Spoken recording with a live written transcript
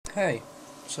Hey,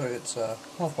 so it's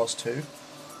 2:30.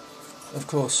 Of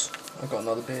course, I've got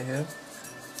another beer here.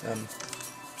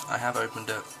 I have opened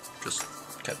it, just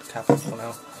kept the cap off for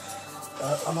now.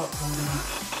 I'm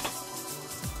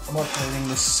uploading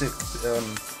this sick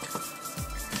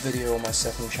video on my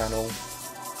second channel,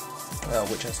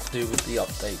 which has to do with the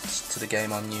updates to the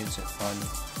game I'm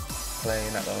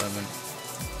playing at the moment.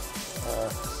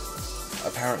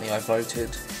 Apparently I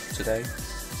voted today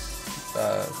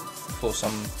for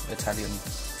some Italian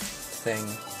thing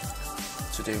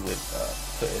to do with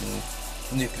putting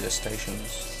nuclear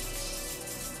stations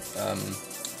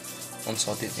in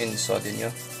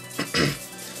Sardinia,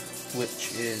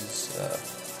 which is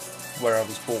where I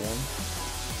was born,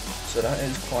 so that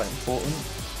is quite important,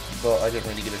 but I didn't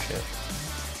really give a shit.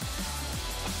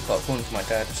 But according to my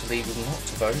dad, it's illegal not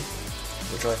to vote,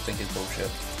 which I think is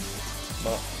bullshit,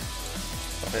 but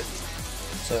fuck it.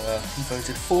 So he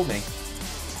voted for me.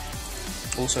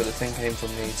 Also, the thing came from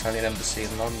the Italian embassy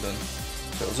in London,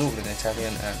 so it was all in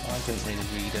Italian and I couldn't really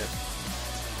read it.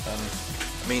 I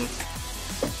mean,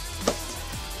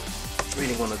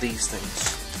 reading one of these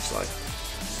things, it's like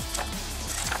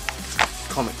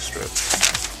comic strip.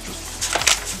 Just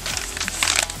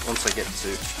once I get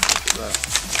to there,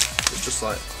 it's just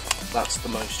like, that's the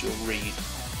most you'll read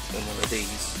in one of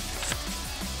these,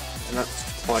 and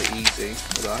that's quite easy,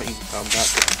 although I even found that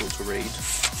difficult to read.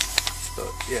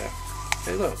 But yeah,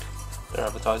 hey look, they're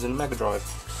advertising Mega Drive.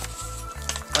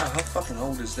 Wow, how fucking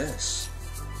old is this?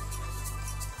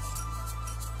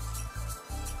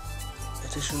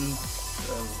 Edition,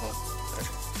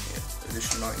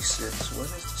 edition 96. Where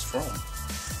is this from?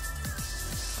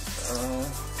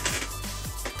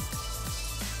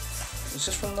 Is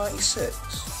this from 96?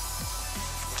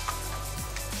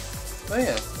 Oh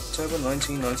yeah, October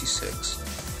 1996.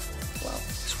 Wow,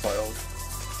 it's quite old.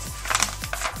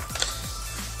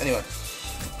 Anyway,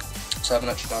 so I haven't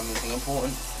actually done anything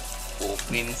important or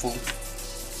meaningful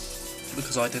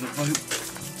because I didn't vote,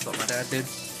 but my dad did.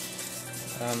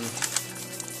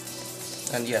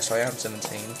 And yes, I am 17,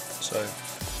 so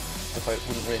the vote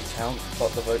wouldn't really count,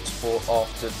 but the vote's for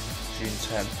after June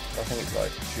 10th. I think it's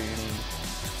like June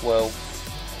 12th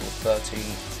or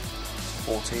 13th,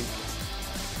 14th.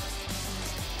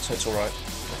 So it's alright.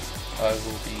 I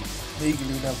will be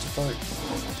legally allowed to vote,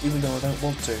 even though I don't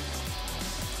want to.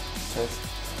 So,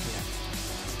 yeah.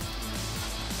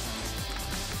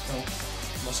 Well,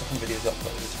 my second video is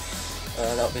uploaded.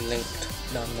 That'll be linked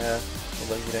down there,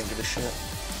 although you don't give a shit.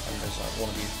 And there's like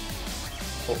one of you.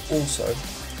 But also,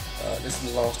 this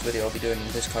is the last video I'll be doing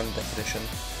in this kind of definition,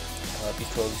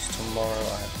 because tomorrow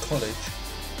I have college,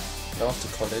 and after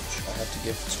college I have to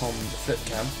give Tom the flip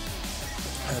cam,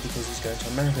 because he's going to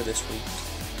America this week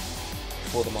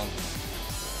for the month,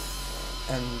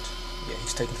 and yeah,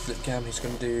 he's taking the flip cam. He's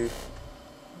going to do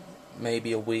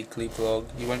maybe a weekly vlog.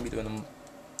 He won't be doing a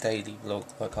daily vlog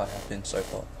like I have been so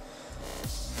far,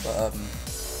 but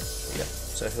yeah,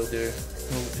 so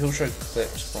he'll show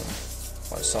clips from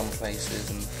like some places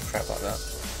and crap like that.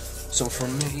 So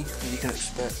from me, you can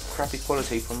expect crappy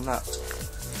quality from that.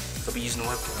 I'll be using a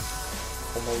webcam,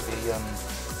 or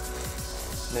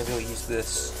maybe I'll use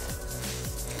this.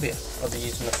 But yeah, I'll be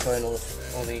using the phone or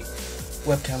the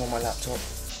webcam on my laptop,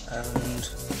 and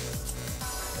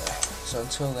yeah. So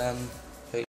until then,